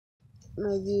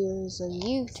my viewers on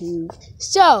YouTube.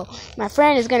 So my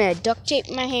friend is gonna duct tape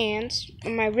my hands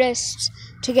and my wrists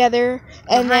together,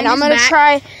 and then I'm gonna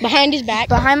try behind his back,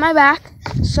 behind my back.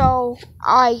 So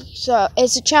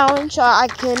it's a challenge, so I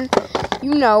can,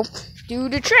 do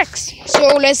the tricks.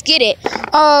 So let's get it.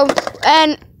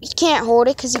 And you can't hold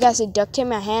it because you guys said duct tape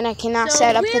my hand. I cannot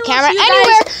set up the camera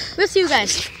anywhere. We'll see you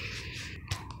guys.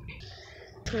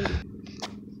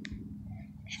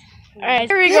 Alright,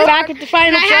 here we go back at the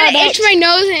final product. I had to itch my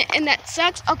nose and that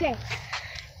sucks. Okay.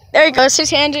 There he goes. His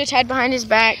hands are tied behind his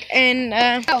back. And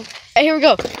here we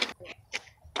go.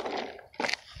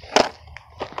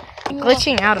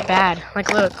 Glitching out bad. Like,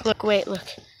 look, wait, look.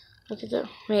 Look at that.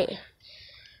 Wait.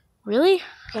 Really?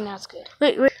 Okay, now it's good.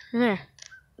 Wait, there.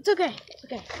 It's okay. It's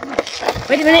okay.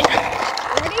 Wait a minute.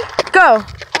 Ready? Go.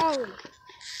 Oh.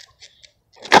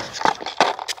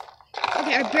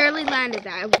 Okay, I barely landed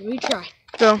that. Retry.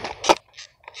 Go.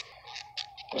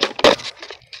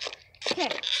 Okay.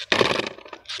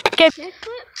 Kickflip.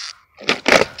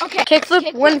 Okay.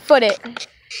 Kickflip, one-footed.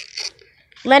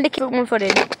 Land a kickflip,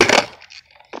 one-footed.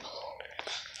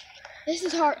 This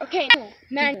is hard. Okay.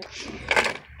 Man.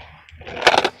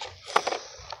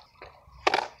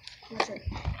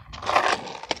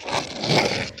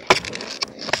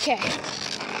 Okay.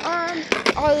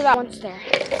 Ollie that one stair.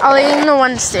 Ollie in the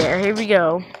one stair. Here we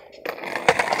go.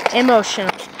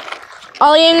 Emotional.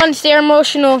 Ollie in one stair,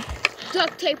 emotional.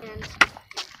 Duct tape hands.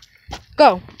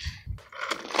 Go.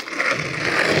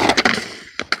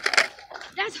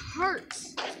 That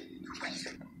hurts.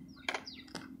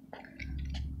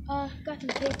 Got some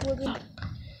tape with me.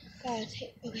 Got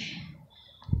tape. Okay.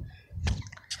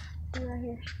 Right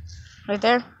here. Right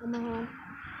there? On my hand.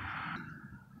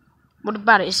 What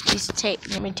about it? It's a piece of tape.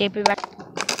 Let me tape it back.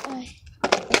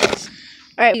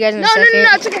 Alright, you guys in a No, second. no,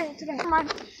 it's okay. It's okay. Come on.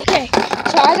 Okay.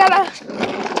 So I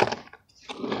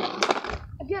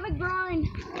gotta grind.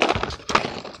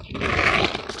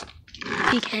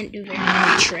 He can't do very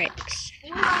many tricks.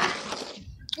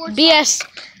 BS.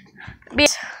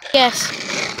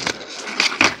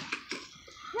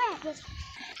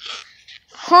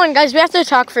 Hold on, guys. We have to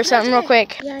talk for something real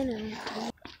quick. Yeah, I know.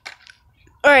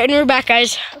 Alright, and we're back,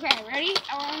 guys. Okay, ready?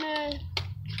 I wanna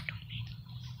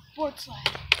board slide.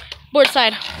 Board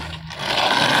side.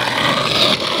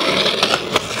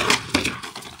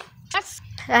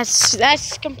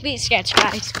 That's complete sketch,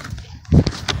 guys.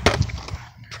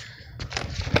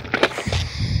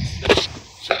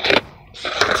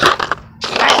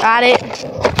 I got it.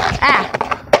 Ah.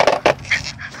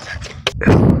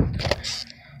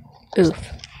 Oof.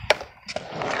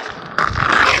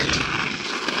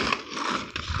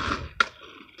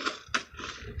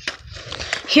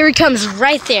 Here he comes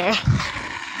right there.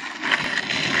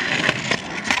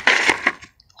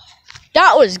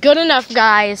 That was good enough,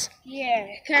 guys. Yeah,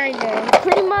 kinda.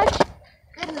 Pretty much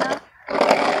good enough.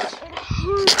 It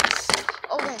hurts.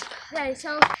 Okay,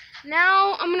 so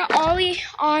now I'm gonna ollie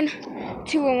on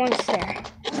 2 and 1 stair.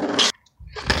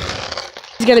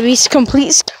 It's gonna be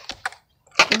complete.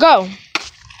 Go.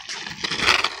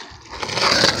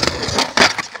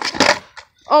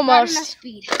 Almost. Not enough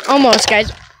speed. Almost,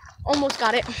 guys. Almost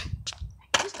got it.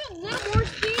 Just a little more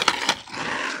speed.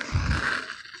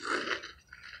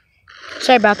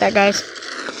 Sorry about that, guys.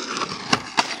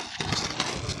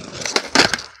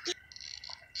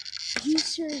 You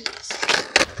serious?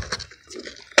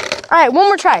 All right, one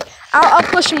more try. I'll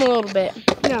push him a little bit.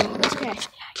 No, it's okay.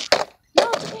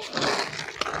 No, it's okay.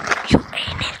 You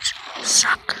aiming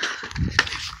suck.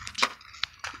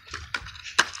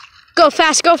 Go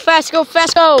fast, go fast, go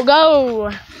fast, go,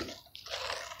 go.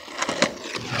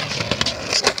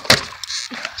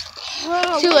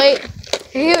 Oh, Too late.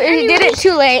 He did it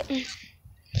too late.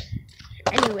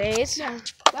 Anyways. Yeah,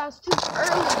 that was too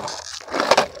early.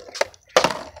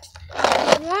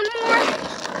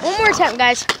 One more attempt,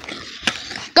 guys.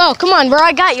 Go, come on, bro.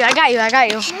 I got you. Okay.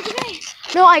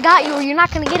 No, I got you. You're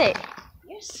not gonna get it.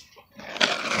 Yes.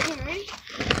 Okay, ready?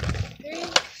 3, 2.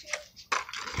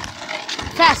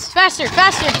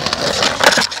 Faster.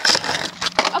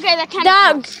 Okay, that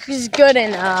is good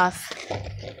enough.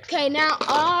 Okay, now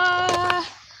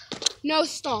no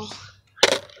stall.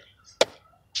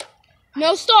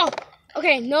 No stall.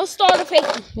 Okay, no stall to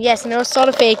fakie. Yes, no stall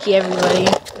to fakie, everybody.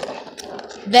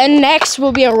 Then next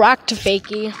will be a rock to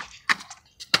fakie.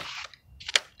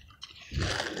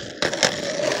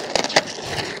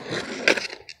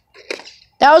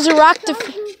 That was a rock to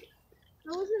fakie.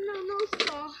 That wasn't no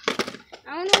stall. I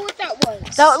don't know what that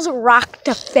was. That was a rock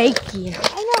to fakie.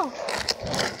 I know.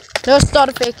 No stall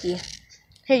to fakie.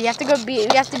 Here, you have to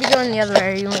be going the other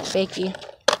way. You went fakie.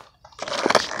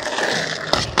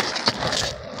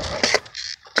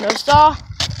 No stall.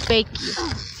 Fakie.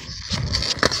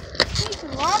 Takes a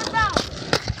lot of balance.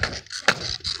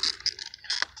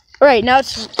 All right, now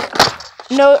it's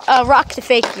no rock to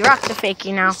fakie. Rock to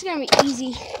fakie now. This is gonna be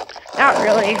easy. Not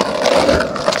really.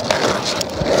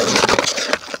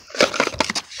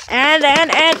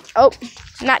 And oh,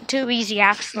 not too easy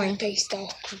actually. Face though.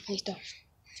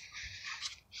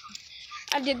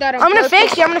 I did that on I'm gonna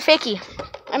purpose. fakie. I'm gonna fakie.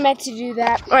 I meant to do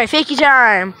that. All right, fakie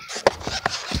time.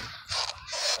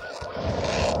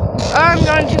 I'm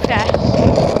going too fast.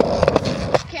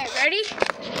 Okay, ready?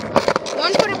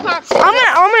 1 foot of pop. I'm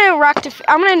gonna rock to.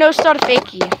 I'm gonna no stall to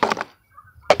fakie.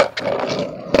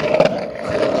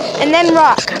 And then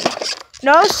rock.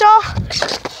 No stall.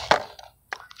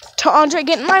 To Andre,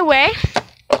 get in my way.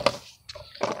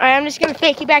 Alright, I'm just gonna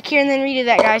fake you back here and then redo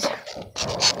that, guys.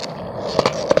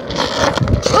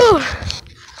 Ooh!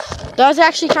 That was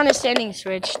actually kind of standing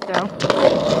switch, though.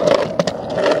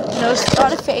 No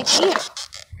start a fakie.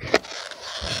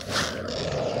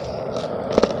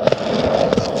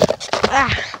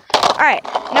 Alright,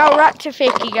 now rock to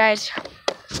fakie, guys.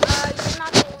 You're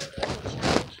not the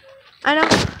one. I know.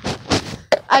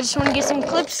 I just want to get some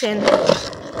clips in.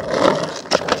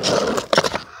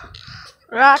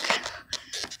 Rock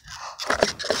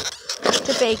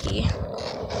to fakie.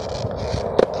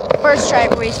 First try,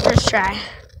 boys. First try.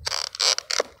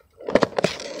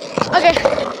 Okay.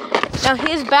 Now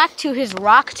he's back to his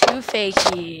rock to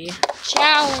fakie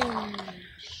Challenge.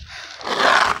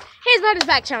 He's about his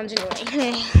back challenge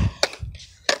anyway.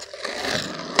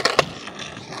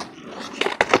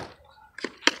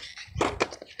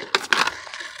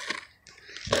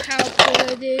 How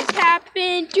could this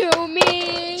happen to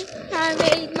me? I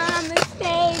made my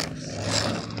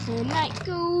mistakes. The night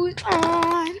goes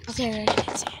on. Okay, ready?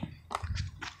 That's it.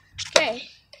 Okay,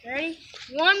 ready?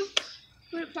 1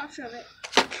 foot pop shove it.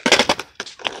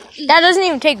 That doesn't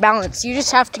even take balance. You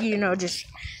just have to, just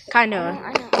kind of.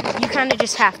 I know. You kind of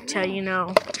just have to,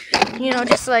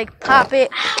 just like pop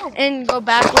it and go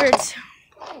backwards.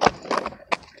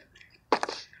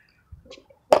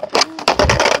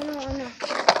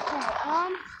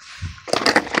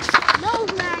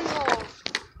 Nose manual.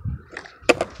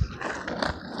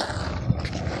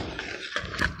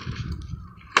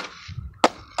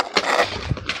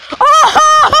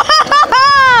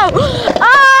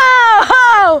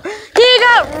 Oh! He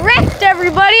got wrecked,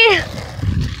 everybody.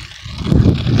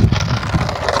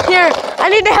 Here, I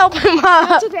need to help him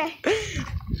up. It's okay.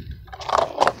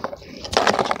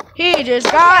 He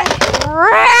just got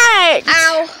wrecked.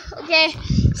 Ow. Okay.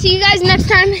 See you guys next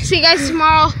time. See you guys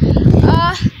tomorrow.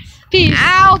 Peace.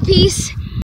 Ow. Peace.